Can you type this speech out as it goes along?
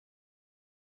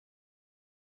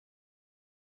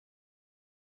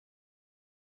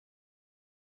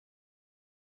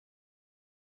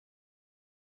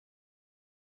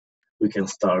we can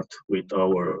start with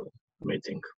our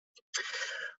meeting.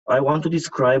 I want to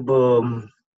describe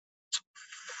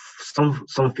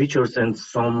some features and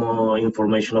some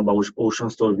information about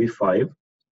OceanStor V5,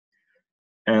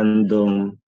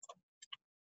 and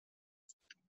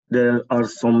there are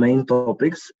some main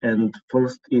topics. And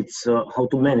first, it's how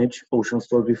to manage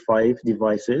OceanStor V5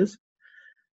 devices.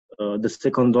 The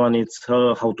second one is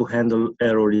how to handle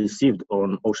error received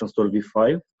on OceanStor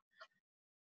V5,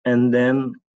 and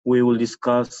then we will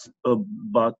discuss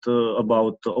about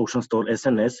OceanStor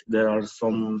SNS. There are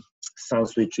some SAN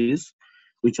switches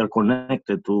which are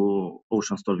connected to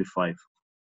OceanStor V5.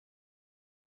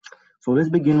 So let's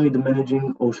begin with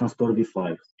managing OceanStor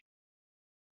V5.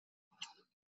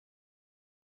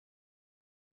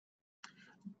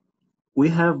 We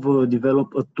have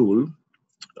developed a tool.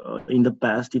 In the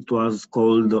past, it was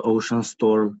called the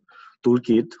OceanStor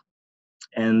Toolkit,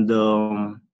 and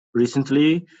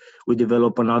recently we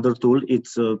developed another tool.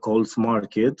 It's called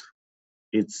SmartKit.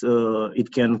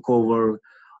 It can cover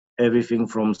everything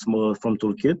from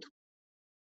Toolkit.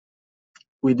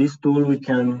 With this tool, we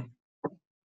can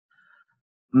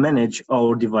manage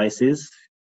our devices.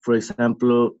 For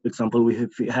example, we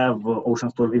have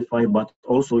OceanStor V5, but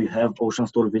also we have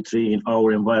OceanStor V3 in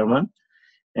our environment,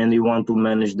 and we want to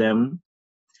manage them.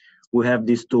 We have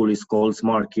this tool, it's called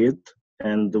SmartKit,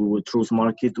 and through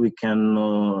SmartKit we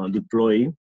can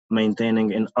deploy,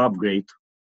 maintaining, and upgrade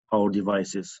our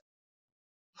devices.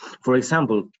 For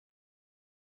example,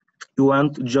 you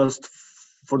want just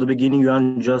for the beginning, you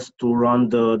want just to run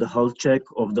the health check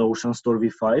of the OceanStor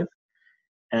V5,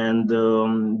 and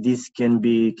this can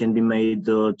be made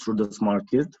through the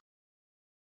SmartKit.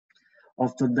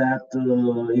 After that,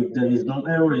 if there is no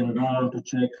error and you want to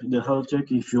check the health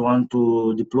check, if you want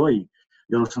to deploy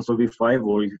your OceanStor V5,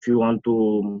 or if you want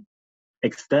to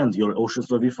extend your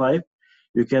OceanStor V5,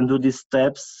 you can do these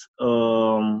steps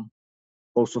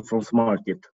also from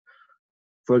SmartKit.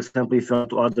 For example, if you want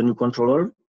to add a new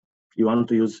controller, you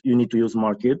need to use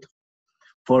SmartKit.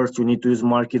 First, you need to use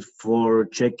SmartKit for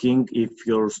checking if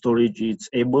your storage is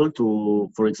able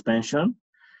for expansion.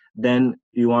 Then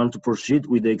you want to proceed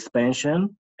with the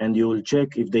expansion, and you will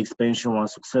check if the expansion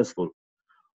was successful.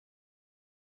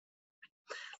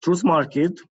 Through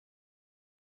SmartKit,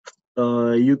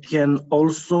 you can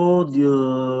also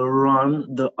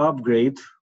run the upgrade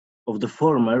of the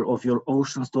firmware of your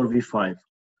OceanStor V5.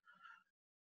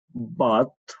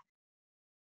 But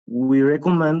we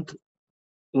recommend,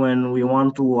 when we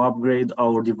want to upgrade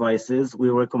our devices, we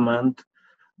recommend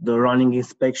the running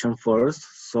inspection first.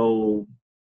 So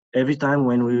every time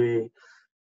when we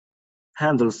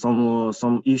handle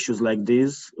some issues like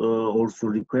this, also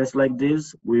requests like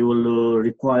this, we will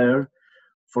require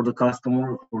for the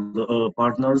customer, for the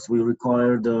partners, we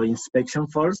require the inspection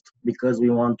first, because we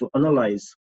want to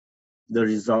analyze the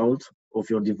result of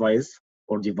your device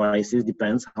or devices,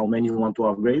 depends how many you want to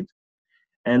upgrade.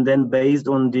 And then based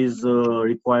on these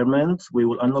requirements, we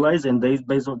will analyze, and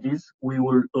based on this, we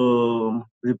will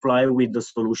reply with the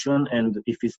solution and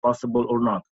if it's possible or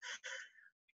not.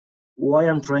 What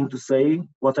I'm trying to say,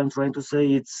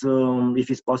 it's if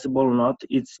it's possible or not,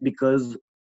 it's because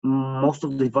most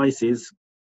of the devices,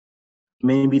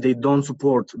 maybe they don't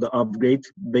support the upgrade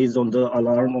based on the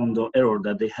alarm on the error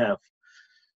that they have.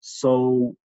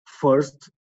 So first,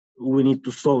 we need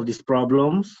to solve these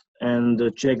problems and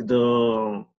check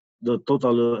the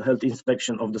total health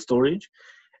inspection of the storage.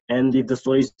 And if the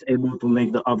storage is able to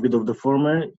make the upgrade of the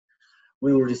firmware,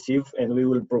 we will receive and we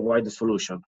will provide the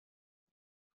solution.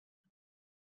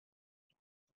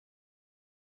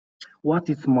 What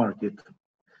is SmartKit?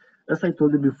 As I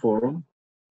told you before,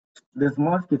 the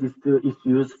SmartKit is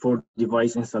used for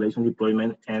device installation,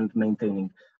 deployment, and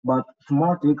maintaining. But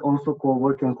SmartKit also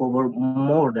can cover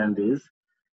more than this.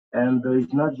 And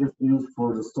it's not just used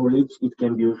for the storage, it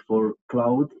can be used for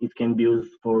cloud, it can be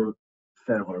used for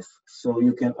servers. So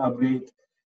you can upgrade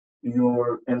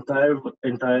your entire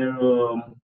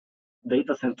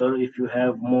data center if you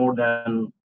have more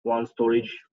than one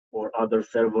storage or other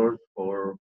server,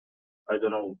 or I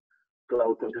don't know,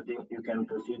 cloud computing. You can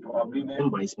proceed to upgrade them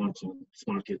by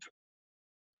SmartKit.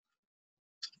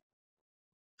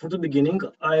 For the beginning,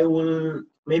 I will,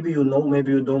 maybe you know,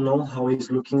 maybe you don't know how it's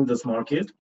looking, the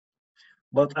SmartKit.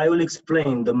 But I will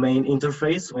explain the main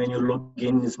interface when you log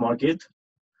in SmartKit.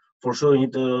 For sure, you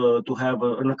need to have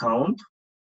an account.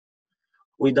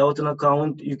 Without an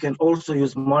account, you can also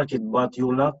use SmartKit, but you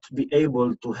will not be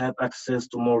able to have access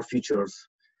to more features.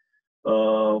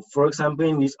 For example,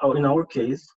 in our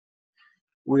case,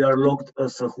 we are logged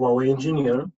as a Huawei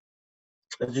engineer.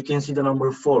 As you can see, the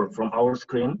number 4 from our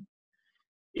screen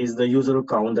is the user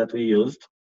account that we used.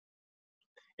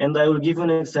 And I will give you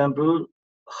an example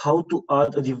how to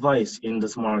add a device in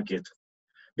this market,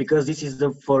 because this is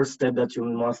the first step that you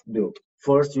must do.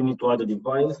 First, you need to add a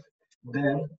device,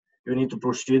 then you need to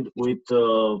proceed with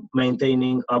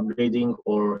maintaining, upgrading,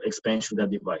 or expansion of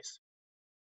that device.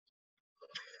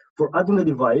 For adding a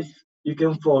device, you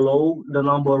can follow the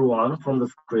number 1 from the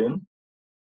screen,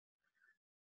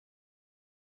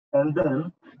 and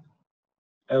then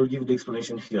I will give the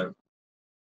explanation here.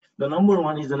 The number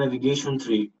 1 is the navigation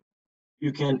tree.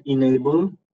 You can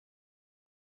enable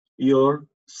your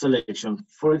selection.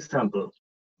 For example,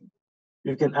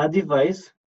 you can add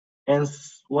device, and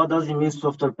what does it mean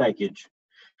software package?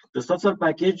 The software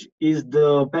package is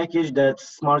the package that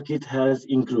SmartKit has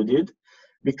included,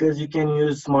 because you can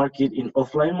use SmartKit in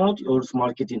offline mode or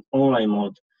SmartKit in online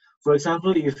mode. For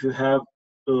example, if you have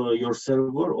your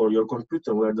server or your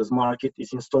computer where the SmartKit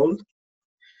is installed,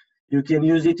 you can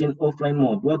use it in offline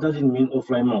mode. What does it mean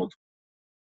offline mode?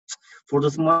 For the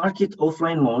SmartKit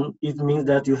offline mode, it means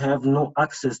that you have no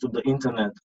access to the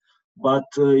internet, but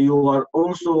you are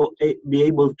also be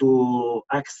able to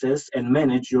access and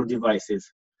manage your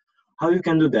devices. How you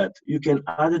can do that? You can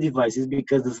add the devices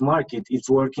because the SmartKit is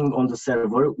working on the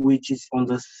server, which is on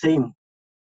the same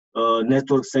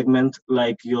network segment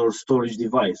like your storage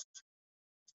device.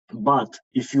 But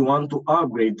if you want to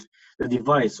upgrade the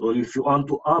device, or if you want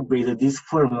to upgrade the disk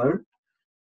firmware,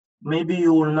 maybe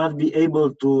you will not be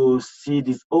able to see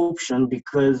this option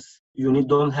because you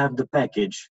don't have the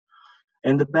package.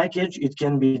 And the package, it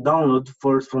can be downloaded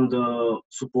first from the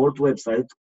support website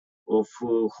of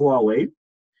Huawei,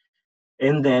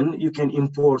 and then you can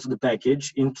import the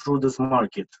package in through the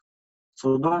SmartKit.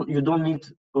 So you don't need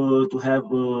to have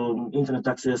internet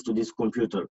access to this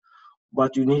computer,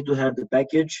 but you need to have the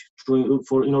package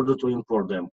in order to import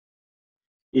them.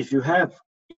 If you have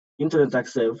internet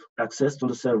access to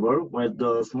the server where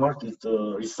the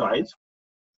SmartKit resides,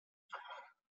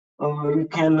 you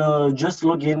can just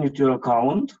log in with your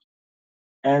account,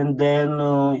 and then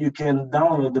you can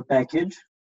download the package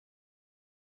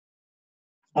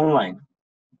online.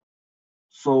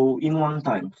 So in one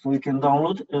time, so you can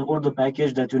download all the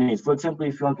package that you need. For example,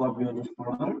 if you want to upgrade this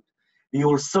firmware, you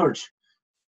will search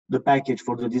the package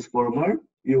for the disk firmware,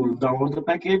 you will download the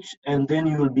package, and then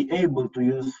you will be able to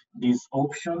use this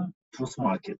option through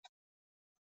SmartKit.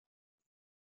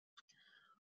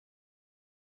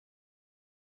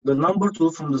 The number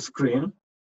 2 from the screen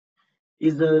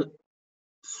is the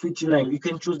switch language. You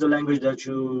can choose the language that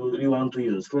you want to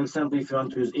use. For example, if you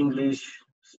want to use English,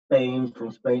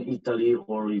 from Spain, Italy,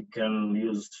 or you can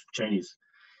use Chinese.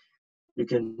 You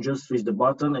can just switch the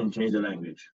button and change the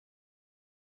language.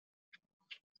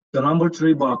 The number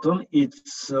 3 button,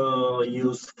 it's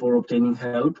used for obtaining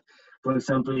help. For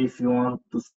example, if you want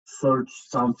to search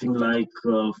something like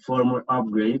firmware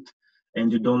upgrade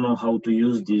and you don't know how to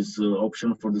use this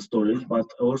option for the storage, but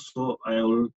also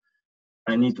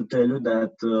I need to tell you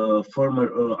that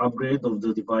firmware upgrade of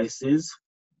the devices,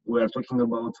 we are talking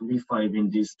about V5 in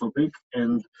this topic,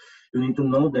 and you need to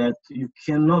know that you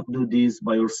cannot do this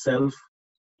by yourself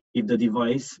if the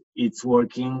device is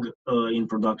working in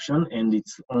production and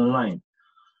it's online.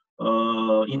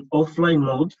 In offline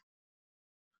mode,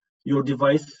 your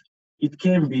device, it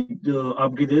can be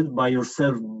upgraded by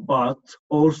yourself, but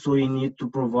also you need to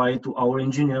provide to our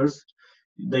engineers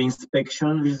the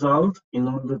inspection result in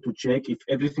order to check if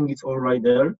everything is all right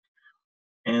there,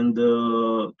 and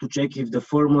to check if the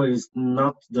firmware is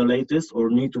not the latest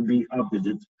or need to be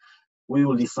updated. We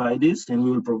will decide this and we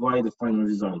will provide the final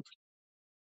result.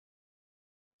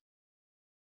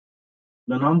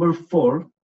 The number 4,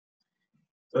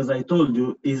 as I told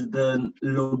you, is the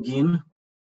login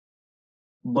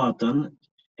button,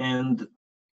 and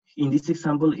in this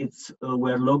example, it's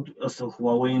we're logged as a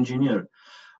Huawei engineer,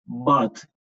 but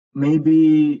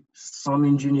maybe some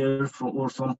engineer or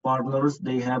some partners,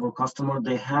 they have a customer,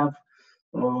 they have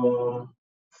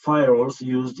firewalls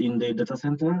used in the data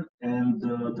center, and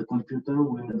the computer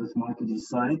where the SmartKit is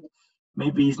site,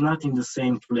 maybe it's not in the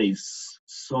same place.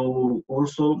 So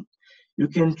also you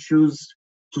can choose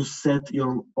to set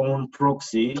your own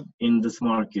proxy in the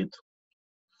SmartKit,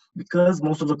 because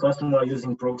most of the customers are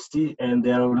using proxy and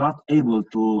they are not able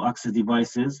to access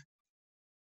devices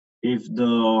if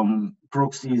the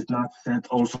proxy is not set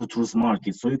also through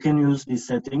SmartKit. So you can use these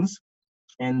settings,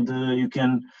 and you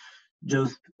can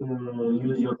just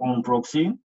use your own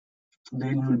proxy.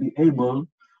 Then you will be able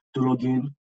to log in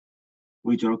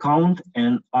with your account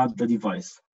and add the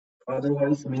device.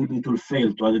 Otherwise, maybe it will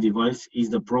fail to add the device if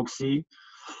the proxy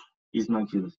is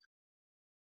not used.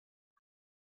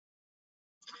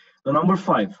 The number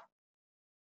 5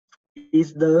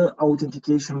 is the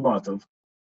authentication button.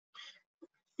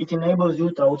 It enables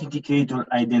you to authenticate your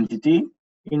identity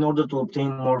in order to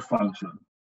obtain more function.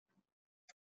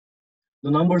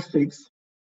 The number 6,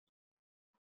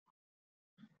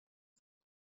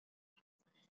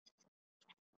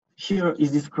 here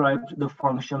is described the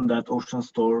function that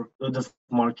OceanStor, the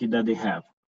smart key that they have.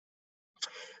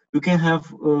 You can have,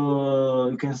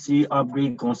 you can see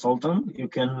upgrade consultant. You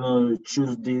can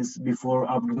choose this before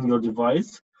upgrading your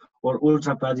device, or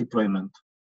ultra pad deployment.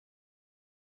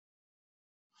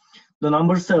 The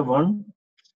number 7,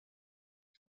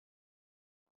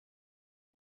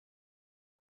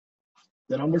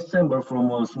 from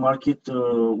a SmartKit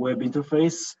web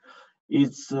interface,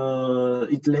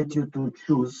 it lets you to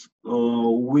choose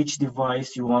which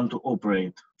device you want to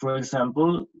operate. For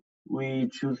example, we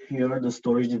choose here the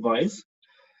storage device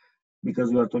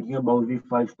because we are talking about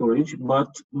V5 storage, but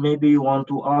maybe you want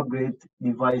to upgrade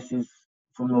devices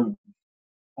from your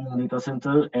own data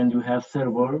center and you have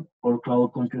server or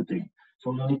cloud computing.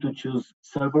 So you need to choose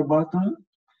server button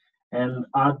and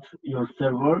add your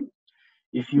server.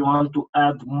 If you want to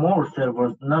add more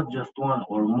servers, not just one,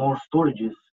 or more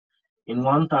storages in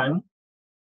one time,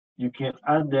 you can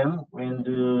add them when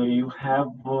you have,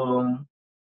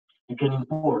 you can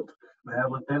import. We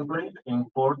have a template,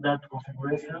 import that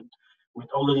configuration with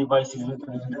all the devices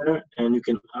written in there, and you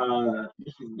can,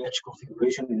 this is batch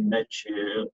configuration in batch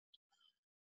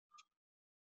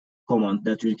command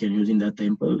that you can use in that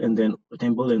temple, and then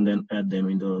add them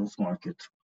in the SmartKit.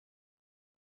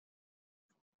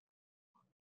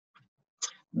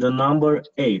 The number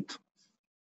 8.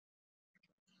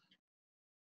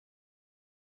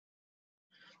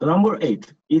 The number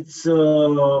 8, it's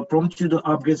prompt you to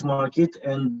upgrade SmartKit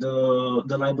and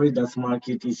the library that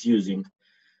SmartKit is using.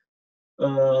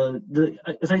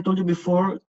 As I told you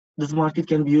before, the SmartKit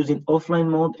can be used in offline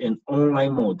mode and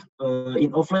online mode.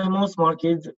 In offline mode,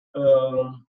 SmartKit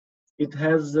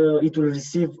it will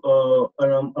receive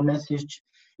a message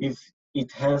if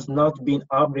it has not been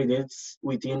upgraded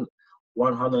within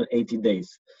 180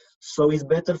 days. So it's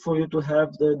better for you to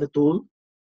have the tool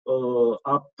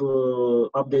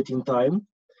updating time,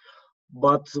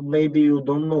 but maybe you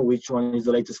don't know which one is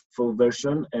the latest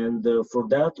version, and for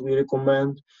that we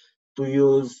recommend to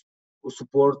use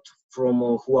support from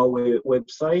a Huawei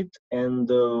website, and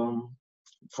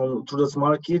through the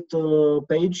SmartKit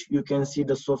page you can see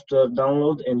the software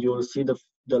download and you will see the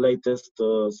latest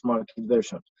SmartKit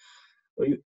version.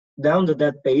 Down to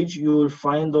that page you will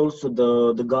find also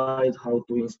the guide how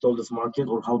to install the SmartKit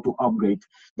or how to upgrade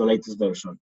the latest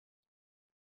version.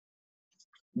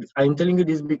 I'm telling you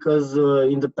this because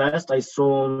in the past I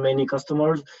saw many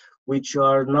customers which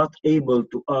are not able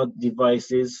to add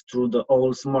devices through the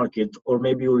old SmartKit, or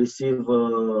maybe you receive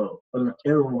an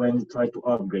error when you try to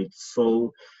upgrade.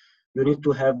 So you need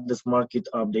to have the SmartKit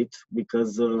update,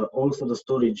 because also the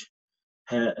storage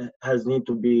has need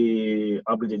to be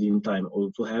updated in time, or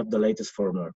to have the latest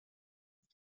firmware.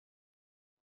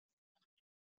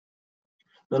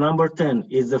 The number 10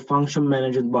 is the function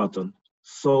manager button.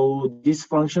 So this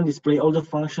function displays all the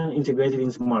functions integrated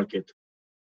in SmartKit.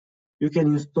 You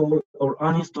can install or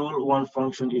uninstall one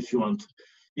function if you want.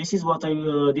 This is what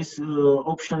this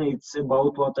option, it's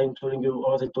about what I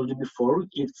told you before.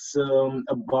 It's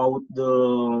about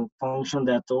the function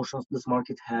that the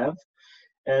SmartKit have,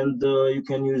 and you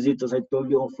can use it, as I told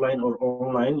you, offline or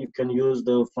online. You can use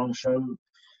the function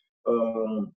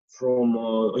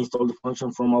install the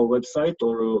function from our website,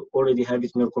 or already have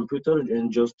it in your computer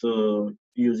and just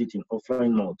use it in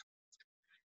offline mode.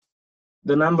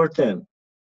 The number 10.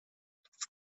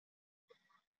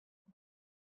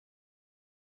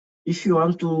 If you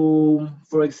want to,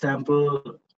 for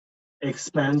example,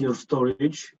 expand your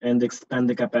storage and expand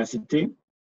the capacity,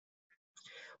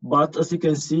 but as you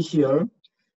can see here,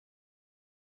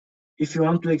 if you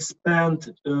want to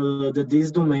expand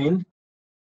this domain,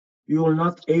 you are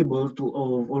not able to,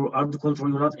 or at the control,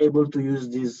 you're not able to use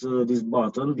this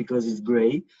button because it's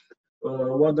gray.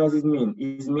 What does it mean?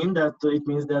 It means that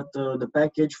the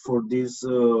package for this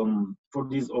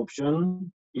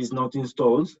option is not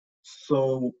installed.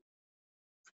 So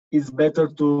it's better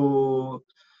to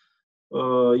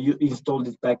you install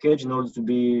this package in order to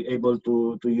be able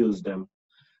to use them.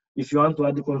 If you want to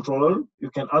add the controller, you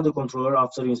can add the controller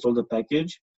after you install the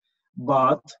package.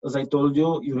 But as I told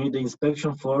you, you need the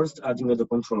inspection first, adding the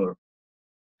controller.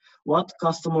 What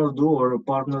customers do or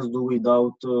partners do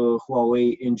without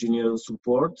Huawei Engineer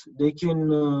support, they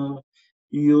can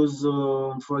use,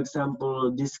 for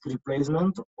example, disk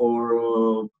replacement,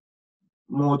 or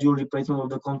module replacement of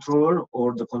the controller,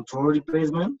 or the controller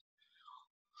replacement.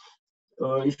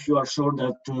 if you are sure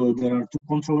that there are two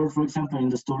controllers, for example, in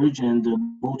the storage, and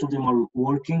both of them are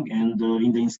working, and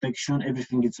in the inspection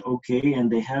everything is okay, and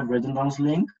they have redundance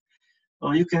link,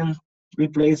 you can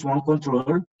replace one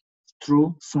controller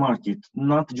through SmartKit,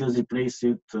 not just replace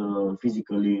it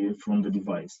physically from the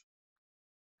device.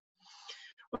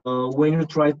 When you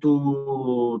try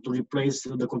to replace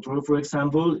the controller, for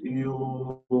example,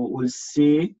 you will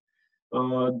see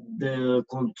the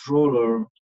controller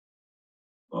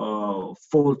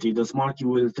faulty. The SmartKey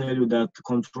will tell you that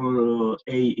controller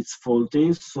A is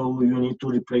faulty, so you need to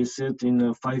replace it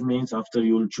in 5 minutes after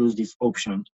you'll choose this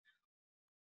option.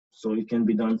 So it can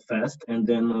be done fast, and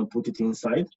then put it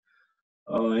inside,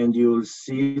 and you'll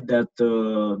see that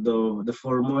the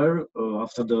firmware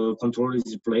after the controller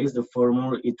is replaced, the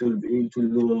firmware it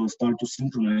will start to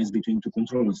synchronize between two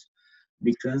controllers.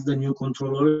 Because the new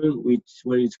controller,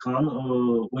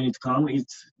 when it comes,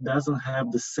 it doesn't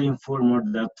have the same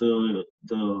firmware that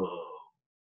the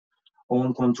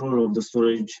own controller of the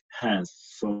storage has.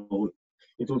 So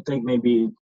it will take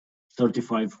maybe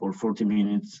 35 or 40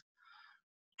 minutes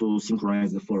to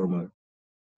synchronize the firmware.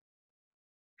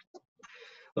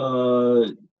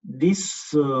 These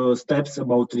steps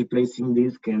about replacing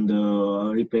disk and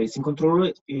replacing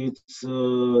controller, it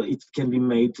can be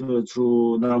made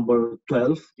through number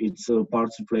 12. It's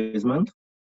parts replacement.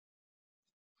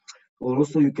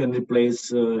 Also, you can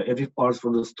replace every part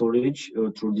for the storage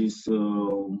through this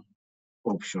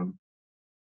option.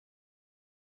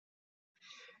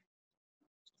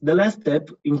 The last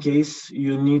step, in case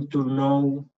you need to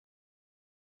know,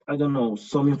 I don't know,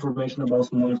 some information about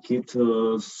SmartKit,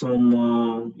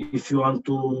 if you want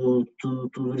to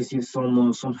receive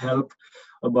some help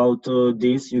about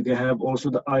this, you can have also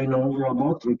the I Know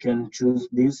robot. You can choose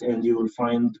this, and you will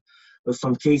find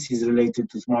some cases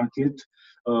related to SmartKit.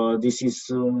 This is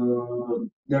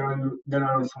there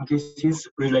are some cases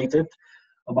related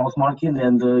about SmartKit,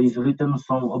 and is written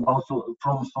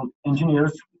from some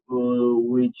engineers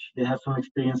which they have some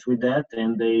experience with that,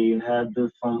 and they had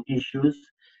some issues,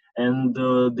 and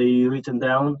they written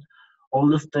down all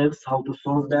the steps how to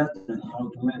solve that and how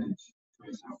to manage. For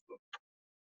example,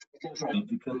 you can try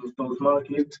it. You can install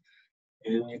SmartKit,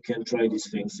 and you can try these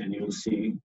things, and you'll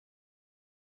see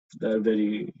they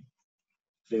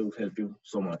will help you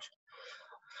so much.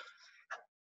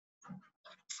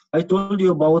 I told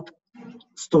you about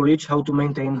storage, how to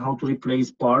maintain, how to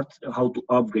replace parts, how to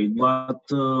upgrade. But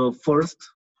first,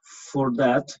 for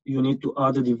that, you need to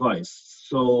add a device.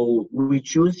 So we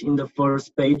choose in the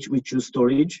first page, we choose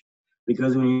storage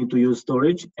because we need to use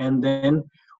storage. And then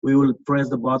we will press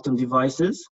the button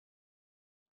devices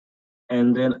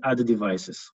and then add the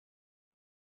devices.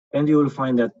 And you will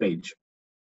find that page.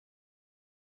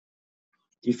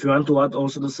 If you want to add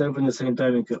also the server at the same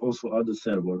time, you can also add the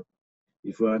server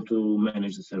if you want to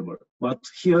manage the server. But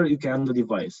here you can add the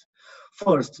device.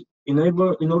 First, in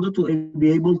order to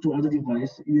be able to add a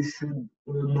device, you should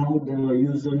know the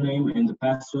username and the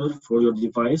password for your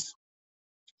device,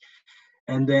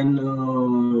 and then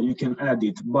you can add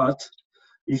it. But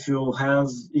if you have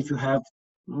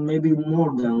maybe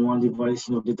more than one device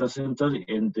in your data center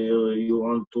and you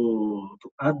want to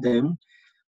add them,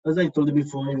 as I told you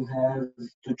before, you have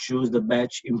to choose the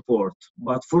batch import.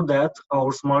 But for that,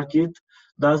 our SmartKit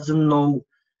doesn't know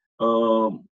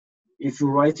if you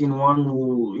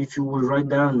will write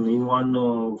down in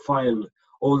one file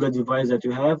all the devices that you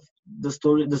have, the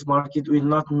SmartKit will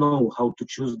not know how to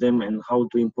choose them and how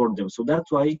to import them. So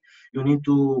that's why you need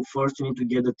to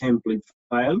get the template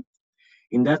file.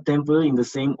 In that template, in the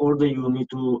same order, you need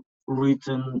to read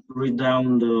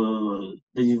down the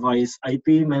device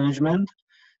IP management,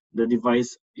 the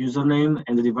device username,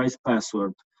 and the device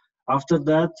password. After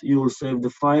that, you will save the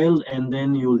file, and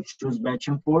then you will choose batch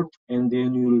import, and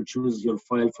then you will choose your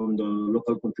file from the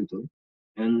local computer,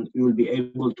 and you will be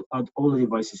able to add all the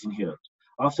devices in here.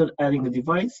 After adding the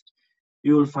device,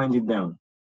 you will find it down.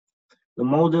 The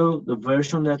model, the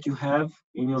version that you have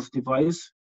in your device,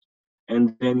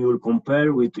 and then you will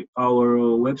compare with our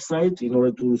website in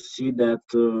order to see that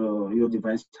your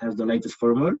device has the latest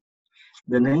firmware.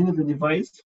 The name of the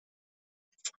device,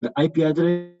 the IP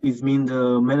address is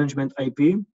the management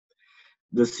IP,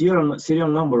 the serial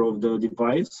number of the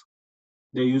device,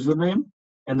 the username,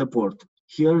 and the port.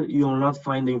 Here you will not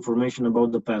find the information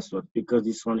about the password because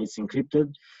this one is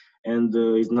encrypted and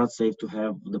it's not safe to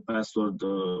have the password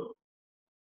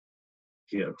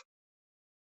here.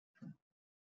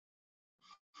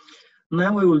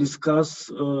 Now we will discuss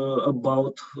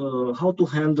about how to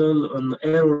handle an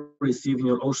error received in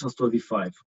your OceanStor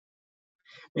V5.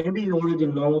 Maybe you already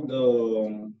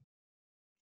know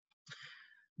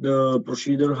the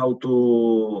procedure, how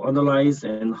to analyze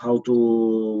and how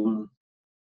to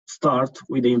start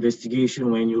with the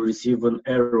investigation when you receive an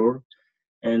error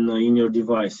and in your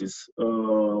devices.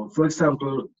 For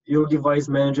example, your device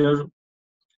manager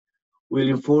will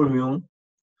inform you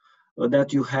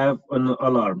that you have an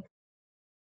alarm.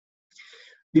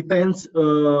 Depends,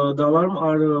 the alarm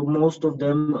are most of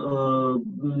them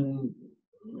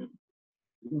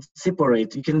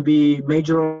separate. It can be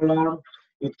major alarm,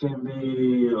 it can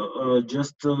be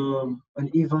just an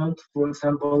event, for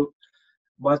example,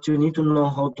 but you need to know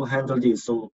how to handle this.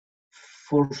 So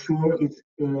for sure,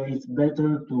 it's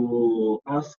better to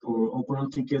ask or open a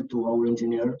ticket to our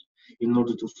engineer in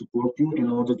order to support you, in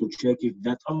order to check if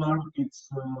that alarm it's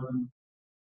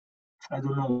I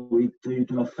don't know,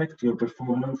 it will affect your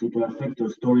performance, it will affect your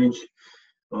storage,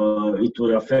 it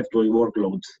will affect your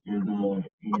workload in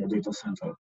your data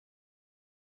center.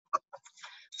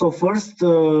 So first,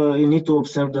 you need to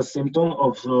observe the symptom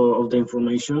of the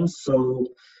information, so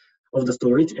of the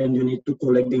storage, and you need to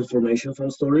collect the information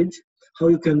from storage. How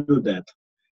you can do that?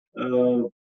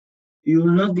 You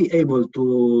will not be able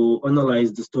to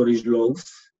analyze the storage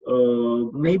logs.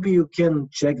 Maybe you can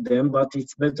check them, but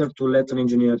it's better to let an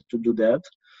engineer to do that.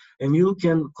 And you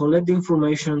can collect the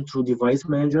information through device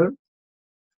manager.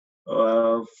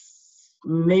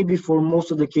 Maybe for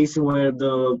most of the cases where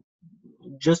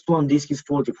just one disk is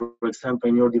faulty, for example,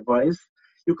 in your device,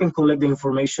 you can collect the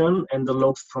information and the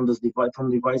logs from this device, from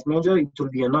device manager. It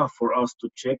will be enough for us to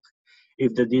check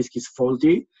if the disk is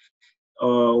faulty,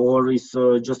 or is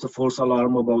just a false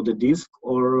alarm about the disk,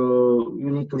 or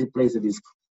you need to replace the disk.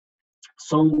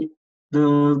 So the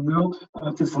logs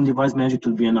collected from device manager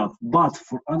will be enough. But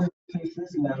for other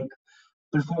cases like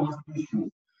performance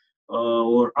issues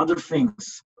or other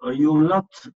things, you will not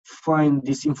find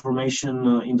this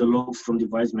information in the logs from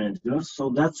device manager. So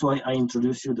that's why I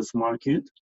introduced you the Smart Kit.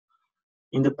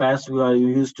 In the past, we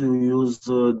used to use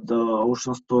the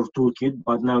OceanStor toolkit,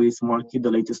 but now it's Smart Kit,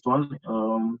 the latest one.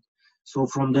 So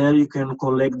from there, you can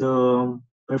collect the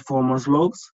performance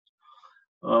logs.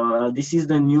 This is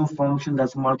the new function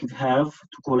that Smart Kit have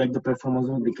to collect the performance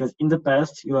logs, because in the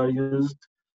past, you are used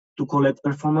to collect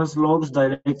performance logs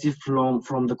directly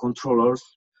from the controllers.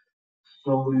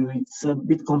 So it's a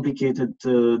bit complicated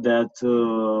that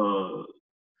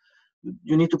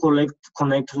you need to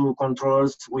connect to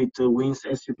controllers with Wins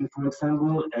SUP, for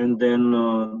example, and then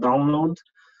download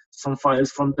some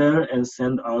files from there and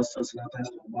send us as an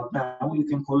attachment. But now you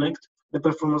can collect the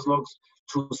performance logs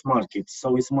through Smart Kit.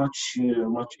 So it's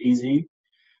much easy,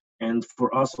 and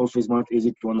for us also it's much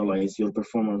easy to analyze your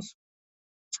performance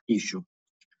issue.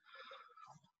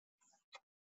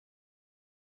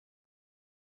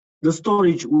 The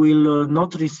storage will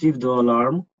not receive the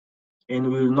alarm and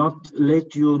will not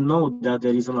let you know that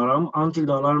there is an alarm until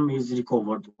the alarm is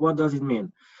recovered. What does it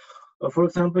mean? For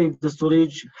example, if the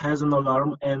storage has an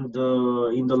alarm and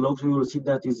in the logs we will see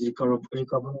that is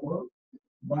recoverable,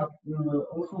 but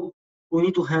also we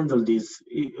need to handle this.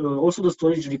 Also, the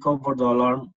storage recovered the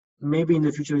alarm. Maybe in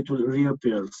the future it will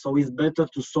reappear. So it's better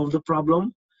to solve the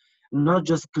problem, not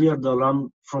just clear the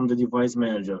alarm from the device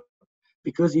manager,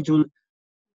 because it will,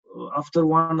 after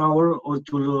 1 hour, or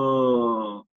it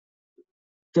will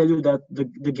tell you that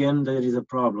again there is a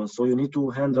problem. So you need to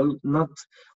handle. Not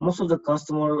most of the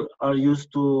customers are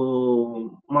used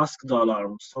to mask the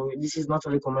alarm. So this is not a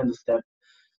recommended step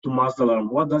to mask the alarm.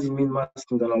 What does it mean,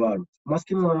 masking the alarm?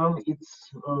 Masking the alarm,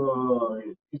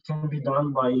 it can be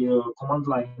done by command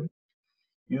line.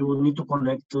 You need to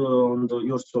connect on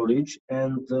your storage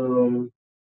and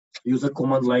use a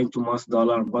command line to mask the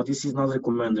alarm, but this is not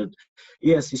recommended.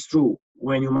 Yes, it's true.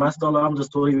 When you mask the alarm, the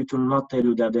storage will not tell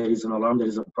you that there is an alarm, there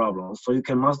is a problem. So you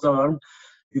can mask the alarm.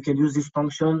 You can use this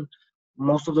function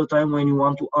most of the time when you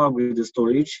want to upgrade the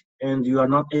storage and you are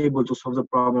not able to solve the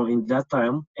problem in that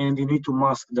time, and you need to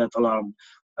mask that alarm.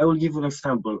 I will give you an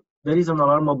example. There is an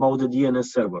alarm about the DNS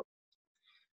server.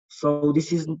 So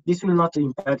this will not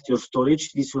impact your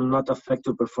storage. This will not affect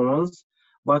your performance,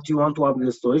 but you want to upgrade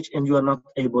the storage and you are not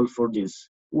able for this.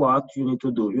 What you need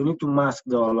to do? You need to mask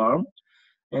the alarm,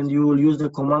 and you will use the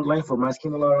command line for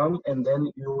masking alarm, and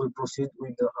then you will proceed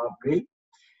with the upgrade.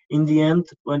 In the end,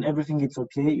 when everything is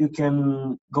okay, you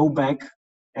can go back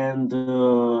and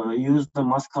use the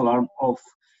mask alarm off,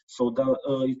 so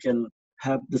that you can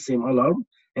have the same alarm,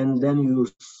 and then you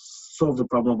solve the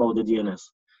problem about the DNS.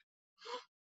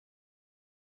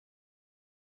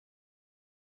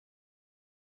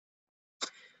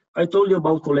 I told you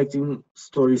about collecting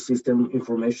storage system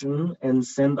information and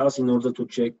send us in order to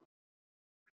check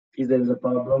if there is a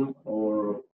problem,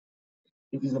 or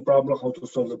if it is a problem, how to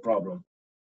solve the problem.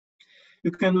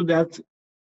 You can do that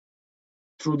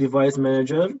through Device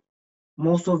Manager,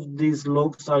 most of these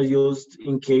logs are used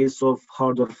in case of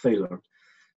hardware failure.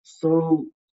 So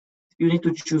you need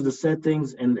to choose the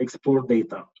settings and export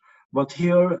data. But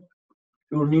here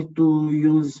you need to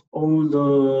use all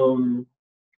the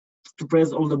to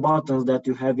press all the buttons that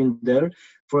you have in there.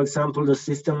 For example, the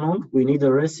system log, we need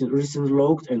a recent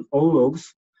logs and all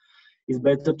logs. It's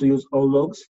better to use all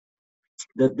logs.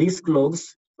 The disk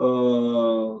logs,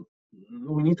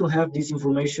 we need to have this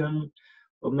information.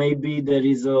 Maybe there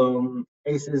is a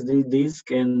SSD disk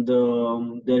and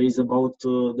there is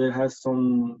there has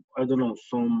some, I don't know,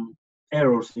 some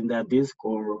errors in that disk,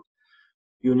 or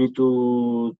you need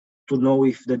to know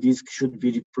if the disk should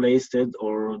be replaced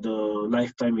or the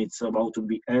lifetime it's about to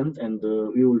be end, and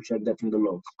we will check that in the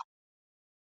logs.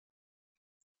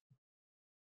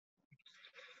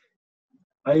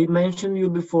 I mentioned you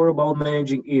before about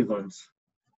managing events.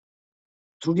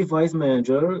 Through Device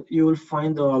Manager, you will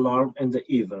find the alarm and the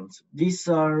events. These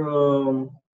are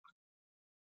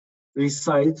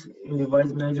reside in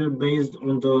Device Manager based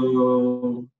on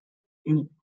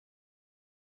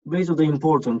the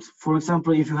importance. For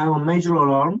example, if you have a major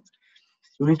alarm,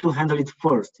 you need to handle it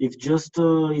first. If just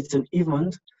it's an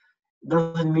event,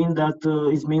 doesn't mean that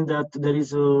there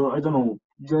is I don't know,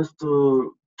 just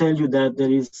tell you that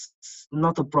there is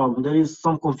not a problem. There is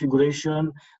some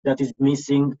configuration that is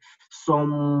missing,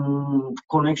 some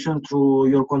connection through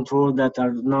your controller that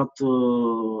are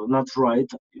not right.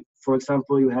 For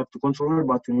example, you have two controllers,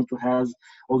 but you need to have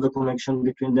all the connection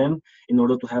between them in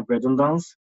order to have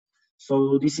redundancy.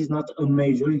 So this is not a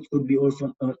major, it could be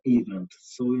also an event.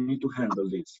 So we need to handle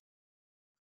this.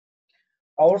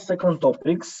 Our second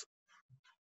topics,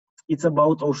 it's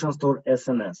about OceanStor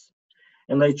SNS.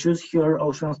 And I choose here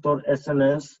OceanStor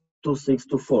SNS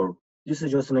 2624. This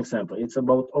is just an example. It's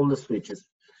about all the switches.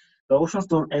 The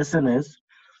OceanStor SNS,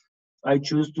 I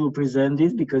choose to present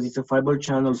this because it's a fiber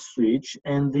channel switch,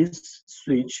 and this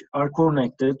switch are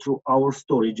connected through our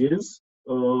storages,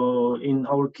 in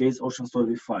our case, OceanStor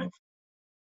V5.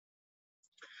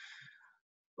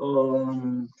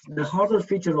 The hardware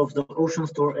feature of the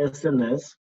OceanStor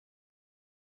SNS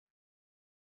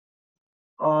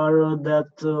are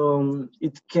that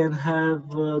it can have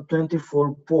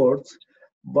 24 ports,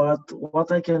 but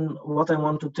what I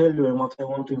want to tell you and what I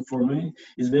want to inform you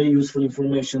is very useful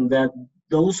information, that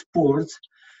those ports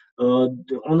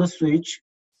on the switch,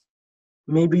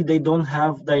 maybe they don't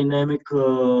have dynamic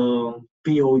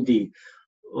POD.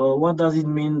 What does it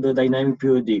mean, the dynamic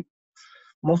POD?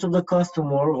 Most of the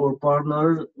customer or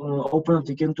partner open a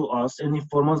ticket to us and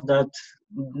inform us that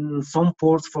some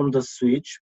ports from the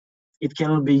switch, it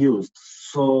cannot be used.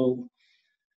 So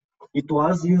it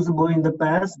was usable in the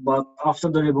past, but after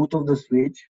the reboot of the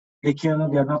switch, they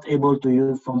are not able to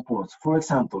use some ports. For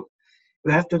example,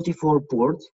 we have 24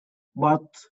 ports, but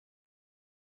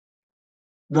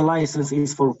the license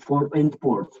is for 8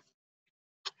 ports.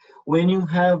 When you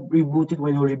reboot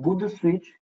the switch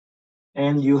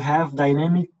and you have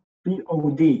dynamic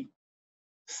POD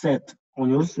set on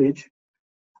your switch,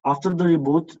 after the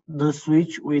reboot, the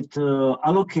switch will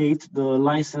allocate the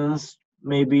license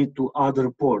maybe to other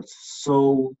ports.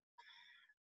 So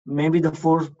maybe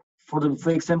for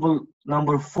example,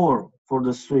 number 4 for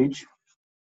the switch,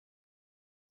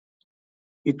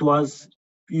 it was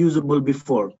usable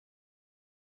before.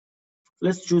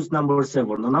 Let's choose number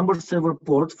 7. The number 7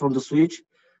 port from the switch,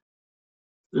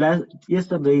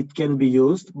 yesterday it can be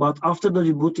used, but after the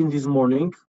rebooting this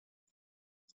morning,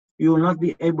 you will not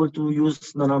be able to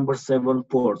use the number 7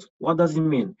 port. What does it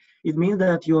mean? It means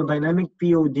that your dynamic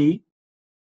POD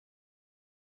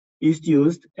is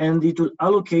used and it will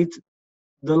allocate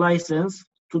the license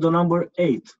to the number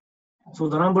 8. So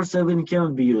the number 7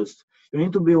 cannot be used. You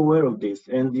need to be aware of this,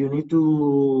 and you need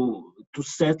to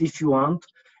set, if you want,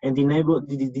 and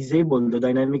disable the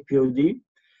dynamic POD,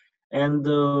 and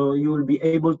you will be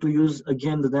able to use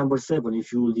again the number 7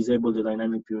 if you will disable the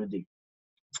dynamic POD.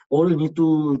 Or you need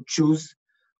to choose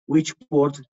which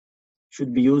port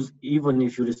should be used even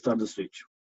if you restart the switch.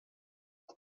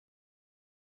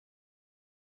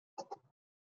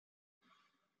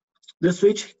 The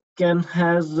switch can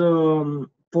has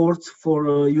ports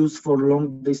for use for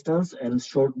long distance and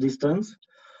short distance.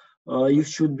 You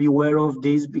should be aware of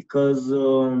this because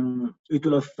it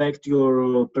will affect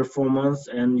your performance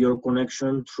and your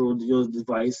connection through your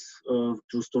device,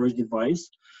 through storage device.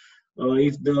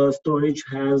 If the storage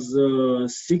has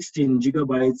 16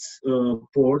 gigabytes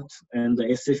port and the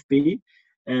SFP,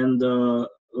 and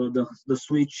the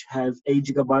switch has 8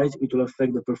 gigabytes, it will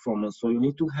affect the performance. So you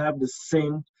need to have the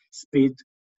same speed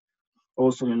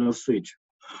also in your switch.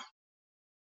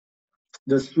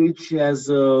 The switch has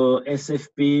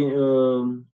SFP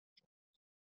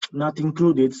not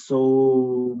included,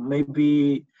 so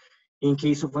maybe in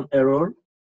case of an error,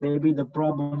 maybe the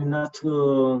problem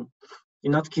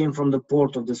not came from the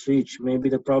port of the switch. Maybe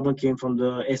the problem came from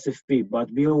the SFP.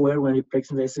 But be aware when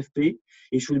replacing the SFP,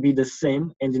 it should be the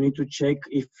same, and you need to check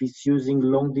if it's using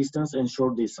long distance and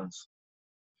short distance.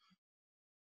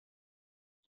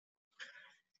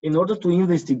 In order to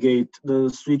investigate the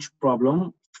switch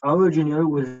problem, our engineer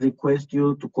will request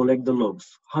you to collect the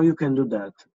logs. How you can do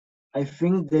that? I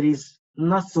think there is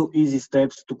not so easy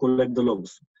steps to collect the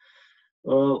logs.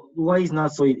 Why is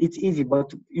not so easy? It's easy,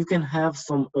 but you can have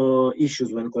some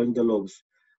issues when collecting the logs.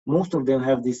 Most of them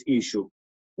have this issue.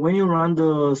 When you run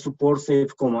the support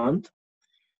save command,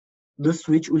 the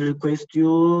switch will request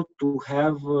you to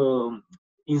have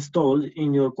installed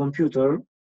in your computer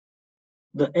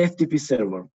the FTP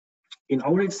server. In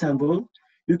our example,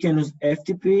 you can use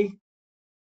FTP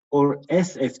or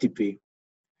SFTP,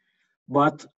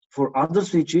 but for other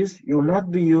switches, you'll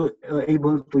not be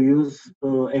able to use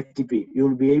FTP.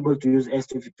 You'll be able to use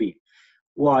SFTP.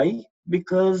 Why?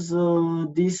 Because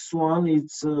this one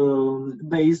it's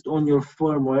based on your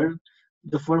firmware.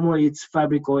 The firmware it's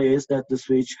Fabric OS that the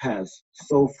switch has.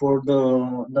 So for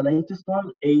the latest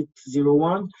one,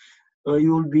 801,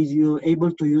 you will be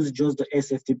able to use just the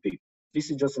SFTP. This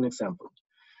is just an example.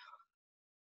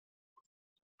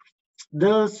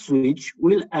 The switch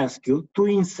will ask you to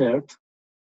insert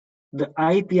the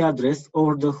IP address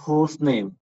or the host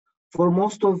name. For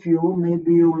most of you,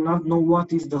 maybe you will not know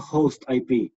what is the host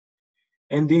IP.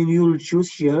 And then you'll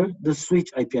choose here the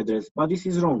switch IP address, but this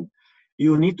is wrong.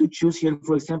 You need to choose here,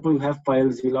 for example, you have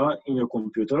FileZilla in your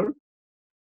computer,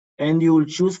 and you will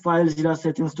choose FileZilla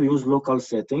settings to use local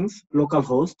settings, local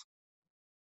host.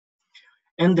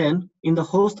 And then in the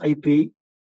host IP,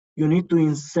 you need to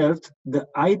insert the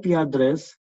IP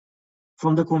address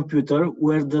from the computer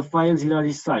where the FileZilla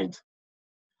resides.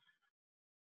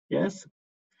 Yes,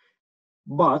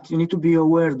 but you need to be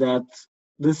aware that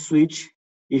the switch,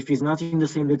 if it's not in the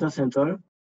same data center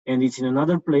and it's in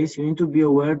another place, you need to be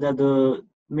aware that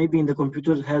maybe in the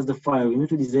computer has the firewall. You need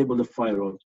to disable the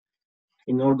firewall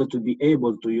in order to be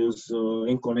able to use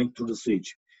and connect to the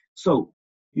switch. So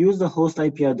use the host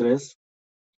IP address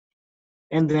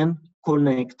and then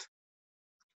connect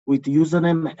with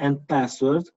username and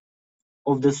password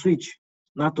of the switch,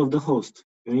 not of the host.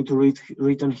 You need to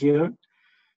written here.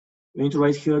 You need to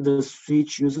write here the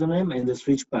switch username and the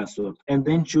switch password, and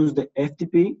then choose the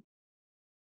FTP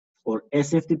or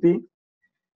SFTP,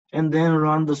 and then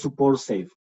run the support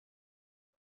save.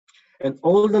 And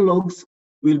all the logs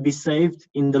will be saved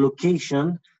in the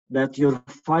location that your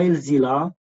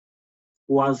FileZilla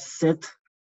was set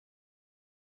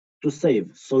to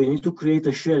save. So you need to create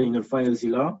a share in your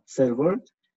FileZilla server,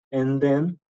 and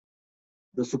then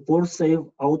the support save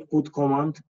output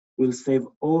command will save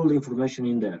all the information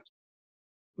in there.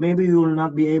 Maybe you will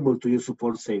not be able to use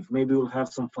support save. Maybe you'll have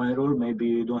some firewall. Maybe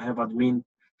you don't have admin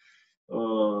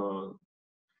on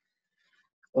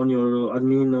your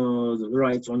admin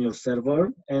rights on your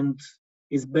server, and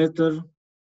it's better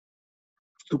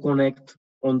to connect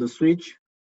on the switch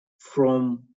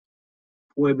from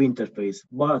web interface.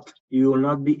 But you will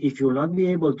not be, if you will not be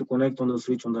able to connect on the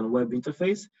switch on the web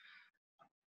interface,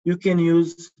 you can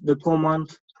use the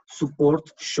command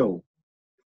support show.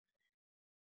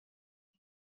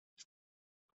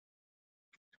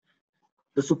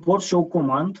 The support show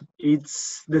command,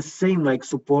 it's the same like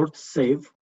support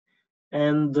save,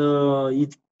 and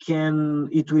it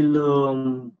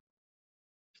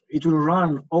will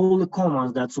run all the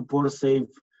commands that support save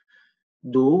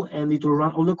do, and it will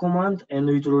run all the commands, and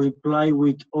it will reply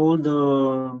with all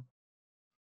the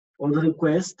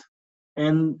requests,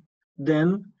 and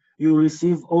then you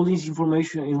receive all this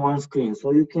information in one screen.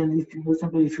 So you can, if you, for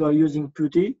example, if you are using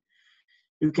Putty,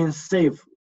 you can save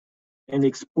and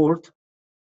export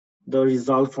the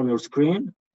result from your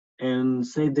screen and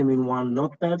save them in one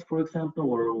notepad, for example,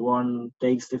 or one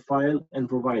TXT file, and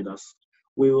provide us.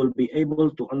 We will be able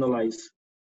to analyze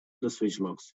the switch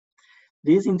logs.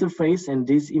 This interface and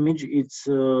this image, it's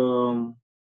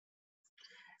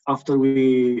after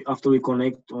we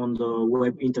connect on the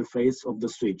web interface of the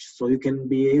switch. So you can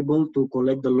be able to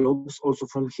collect the logs also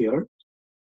from here.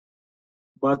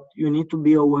 But you need to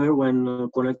be aware when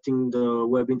connecting the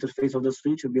web interface of the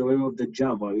switch, be aware of the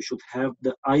Java. You should have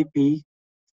the IP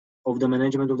of the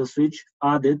management of the switch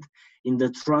added in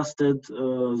the trusted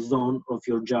zone of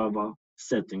your Java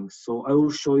settings. So I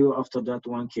will show you after that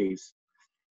one case.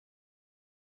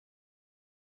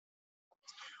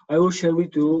 I will share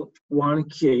with you one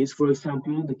case. For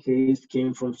example, the case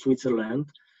came from Switzerland.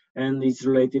 and it's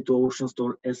related to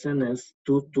OceanStor SNS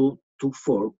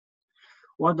 2224.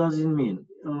 What does it mean?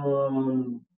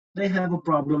 They have a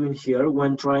problem in here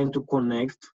when trying to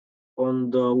connect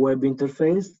on the web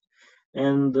interface,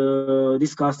 and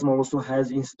this customer also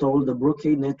has installed the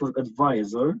Brocade Network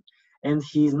Advisor, and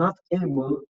he is not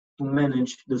able to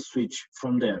manage the switch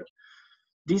from there.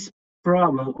 This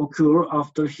problem occurred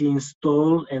after he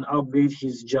installed and upgraded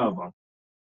his Java.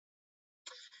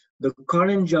 The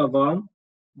current Java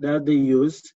that they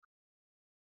use,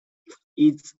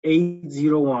 it's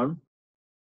 801.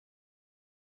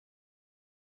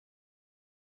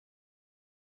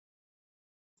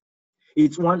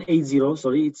 It's 180,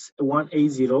 sorry, it's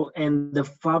 180, and the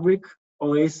Fabric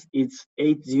OS it's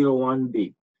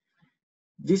 801B.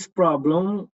 This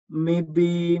problem,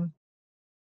 maybe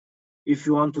if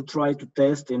you want to try to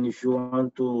test and if you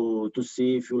want to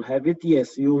see if you'll have it,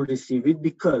 yes, you will receive it,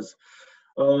 because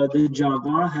the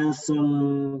Java has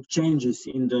some changes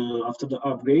in the after the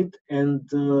upgrade, and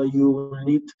you will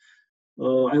need,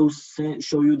 I will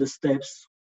show you the steps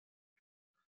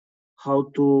how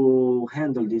to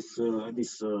handle this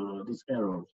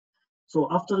error. So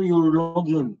after you log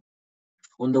in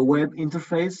on the web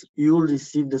interface, you will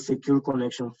receive the secure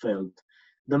connection failed.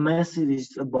 The message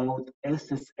is about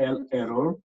SSL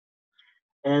error,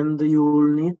 and you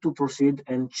will need to proceed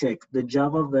and check the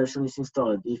Java version is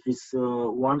installed. If it's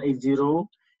 180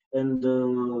 and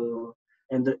the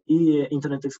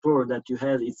Internet Explorer that you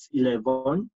have it's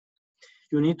 11,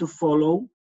 you need to follow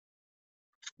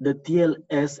the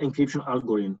TLS encryption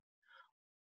algorithm.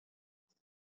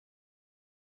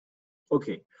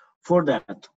 Okay, for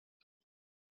that,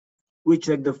 we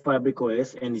check the Fabric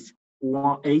OS and it's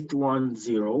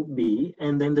 810B,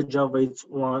 and then the Java is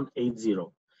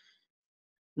 180.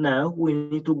 Now we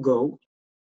need to go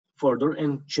further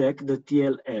and check the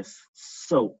TLS.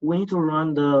 So we need to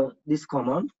run this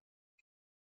command.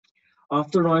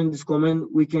 After running this command,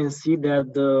 we can see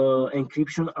that the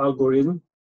encryption algorithm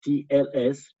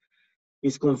TLS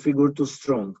is configured to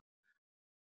strong.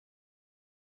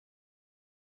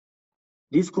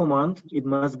 This command, it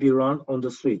must be run on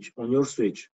the switch, on your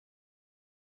switch.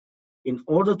 In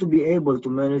order to be able to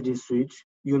manage this switch,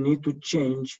 you need to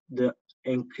change the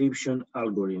encryption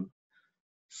algorithm.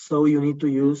 So you need to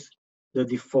use the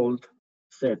default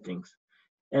settings.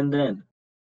 And then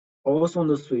also on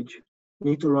the switch, you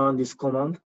need to run this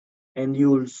command, and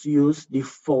you will use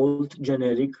default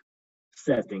generic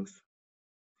settings.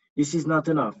 This is not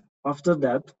enough. After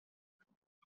that,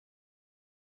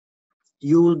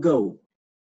 you will go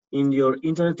in your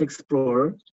Internet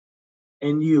Explorer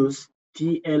and use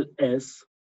TLS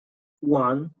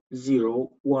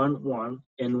 1011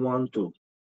 and 12,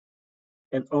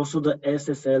 and also the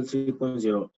SSL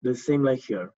 3.0, the same like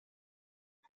here.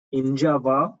 In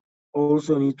Java,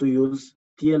 also need to use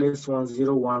TLS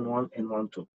 1011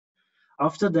 and 12.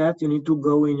 After that, you need to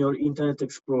go in your Internet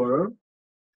Explorer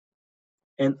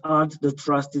and add the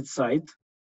trusted site.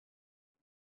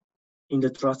 In the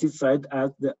trusted site,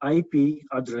 add the IP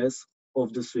address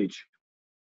of the switch.